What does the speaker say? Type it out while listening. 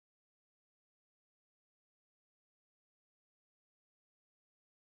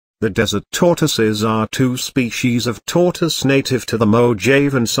The desert tortoises are two species of tortoise native to the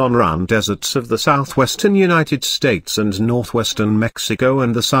Mojave and Sonoran Deserts of the southwestern United States and northwestern Mexico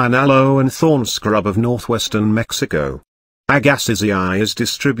and the Sinaloan thornscrub of northwestern Mexico. Agassizii is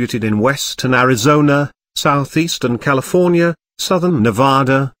distributed in western Arizona, southeastern California, southern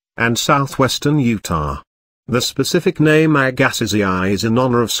Nevada, and southwestern Utah. The specific name agassizii is in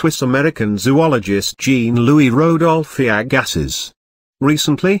honor of Swiss-American zoologist Jean Louis Rodolphe Agassiz.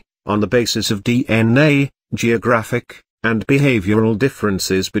 Recently, on the basis of DNA, geographic, and behavioral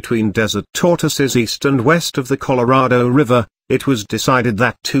differences between desert tortoises east and west of the Colorado River, it was decided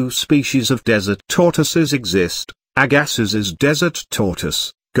that two species of desert tortoises exist: Agassiz's desert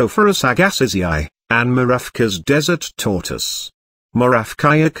tortoise, Gopherus agassizii, and Morafka's desert tortoise.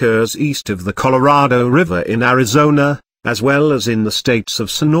 Morafkai occurs east of the Colorado River in Arizona, as well as in the states of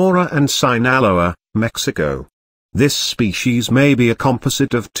Sonora and Sinaloa, Mexico. This species may be a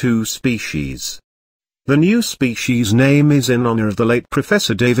composite of two species. The new species name is in honor of the late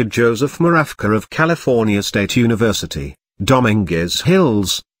Professor David Joseph Morafka of California State University, Dominguez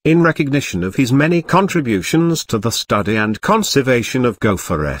Hills, in recognition of his many contributions to the study and conservation of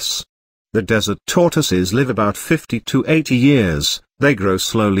Gopherus. The desert tortoises live about 50 to 80 years, they grow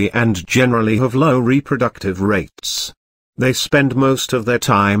slowly and generally have low reproductive rates. They spend most of their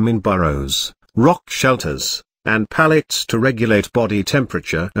time in burrows, rock shelters, and pallets to regulate body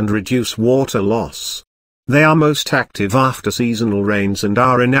temperature and reduce water loss. They are most active after seasonal rains and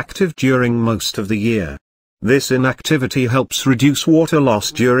are inactive during most of the year. This inactivity helps reduce water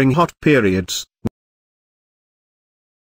loss during hot periods,